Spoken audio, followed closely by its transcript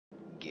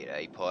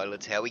G'day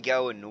pilots, how we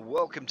going?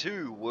 Welcome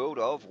to World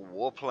of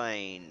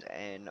Warplanes,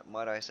 and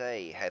might I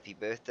say, happy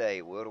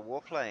birthday World of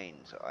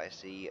Warplanes. I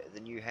see the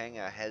new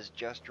hangar has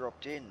just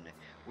dropped in.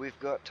 We've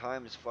got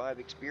 ×5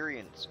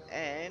 experience,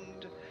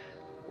 and,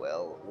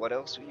 well, what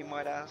else you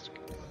might ask?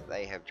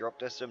 They have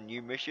dropped us some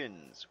new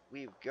missions.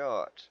 We've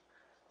got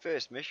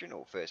first mission,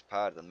 or first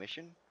part of the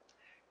mission,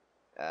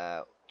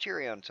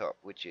 cherry on top,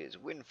 which is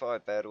win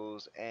 5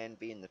 battles and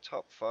be in the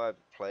top 5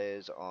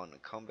 players on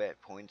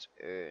combat points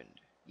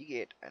earned. You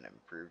get an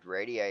improved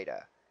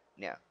radiator.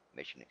 Now,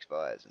 mission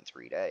expires in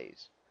 3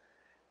 days.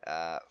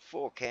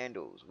 4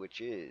 candles,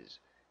 which is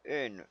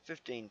earn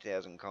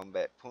 15,000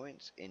 combat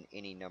points in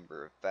any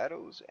number of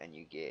battles, and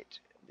you get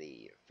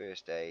the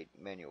first aid,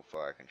 manual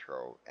fire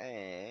control,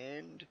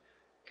 and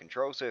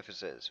control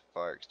surfaces,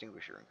 fire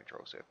extinguisher and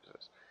control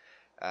surfaces.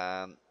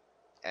 And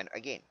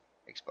again,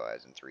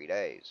 expires in 3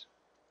 days.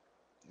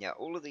 Now,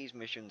 all of these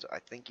missions I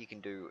think you can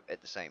do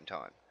at the same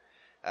time.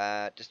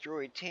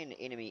 Destroy 10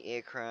 enemy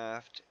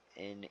aircraft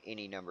in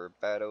any number of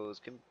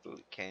battles.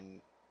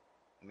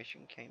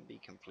 Mission can be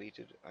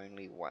completed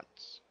only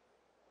once.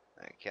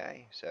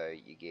 Okay, so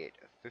you get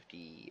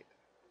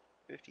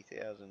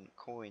 50,000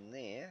 coin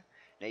there.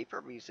 Now you're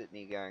probably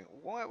sitting there going,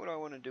 why would I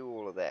want to do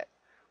all of that?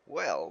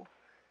 Well,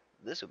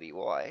 this will be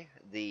why.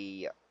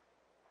 The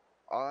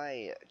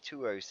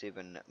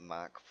I-207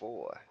 Mark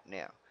IV.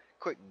 Now,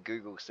 quick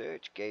Google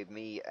search gave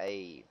me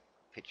a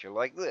picture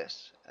like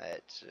this.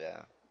 It's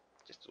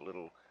just a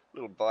little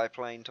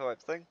biplane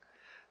type thing.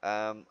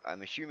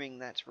 I'm assuming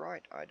that's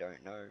right. I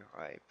don't know.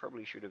 I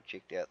probably should have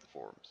checked out the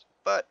forums,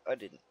 but I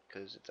didn't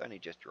because it's only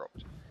just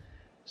dropped.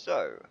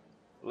 So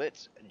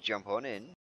let's jump on in.